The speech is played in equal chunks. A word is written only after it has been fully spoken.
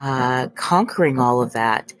conquering all of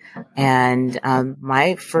that. And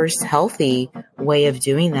my first healthy way of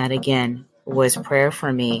doing that again was prayer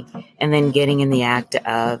for me, and then getting in the act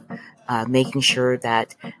of making sure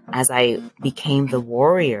that as I became the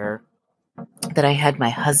warrior, that I had my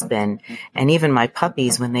husband and even my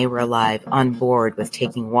puppies when they were alive on board with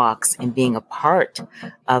taking walks and being a part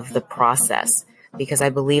of the process. Because I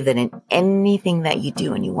believe that in anything that you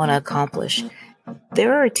do and you want to accomplish,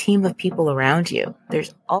 there are a team of people around you. There's